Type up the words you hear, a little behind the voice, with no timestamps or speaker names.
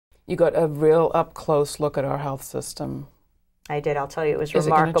You got a real up-close look at our health system. I did. I'll tell you, it was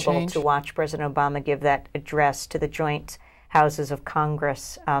remarkable to watch President Obama give that address to the joint houses of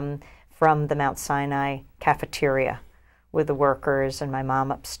Congress from the Mount Sinai cafeteria with the workers and my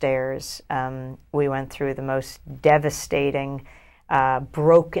mom upstairs. We went through the most devastating,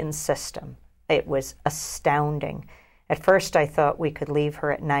 broken system. It was astounding. At first I thought we could leave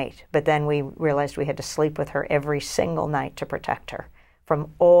her at night, but then we realized we had to sleep with her every single night to protect her from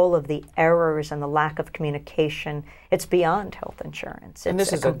all of the errors and the lack of communication. It's beyond health insurance. And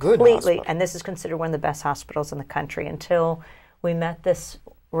this It's is a good hospital. And this is considered one of the best hospitals in the country until we met this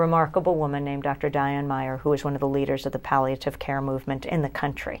remarkable woman named Dr. Diane Meyer, who was one of the leaders of the palliative care movement in the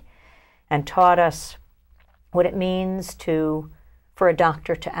country, and taught us what it means for a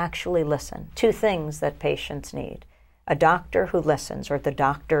doctor to actually listen. Two things that patients need: a doctor who listens, or the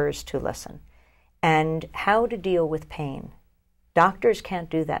doctors to listen, and how to deal with pain. Doctors can't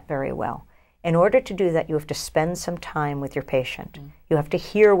do that very well. In order to do that, you have to spend some time with your patient. You have to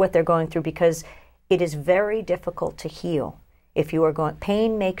hear what they're going through, because it is very difficult to heal. If you are going,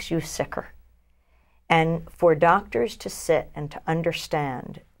 pain makes you sicker. And for doctors to sit and to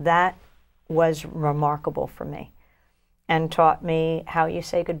understand, that was remarkable for me, and taught me how you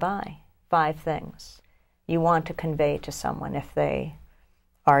say goodbye. 5 things you want to convey to someone if they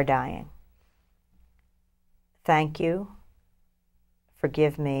are dying. Thank you.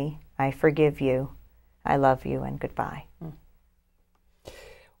 Forgive me. I forgive you. I love you, and goodbye.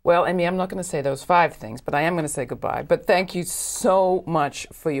 Well, Amy, I'm not going to say those 5 things, but I am going to say goodbye. But thank you so much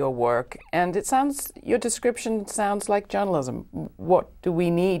for your work. And your description sounds like journalism. What do we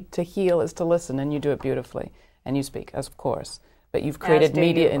need to heal is to listen, and you do it beautifully. And you speak, of course. But you've created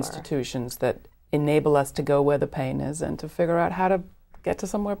media institutions that enable us to go where the pain is and to figure out how to get to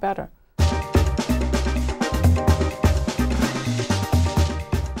somewhere better.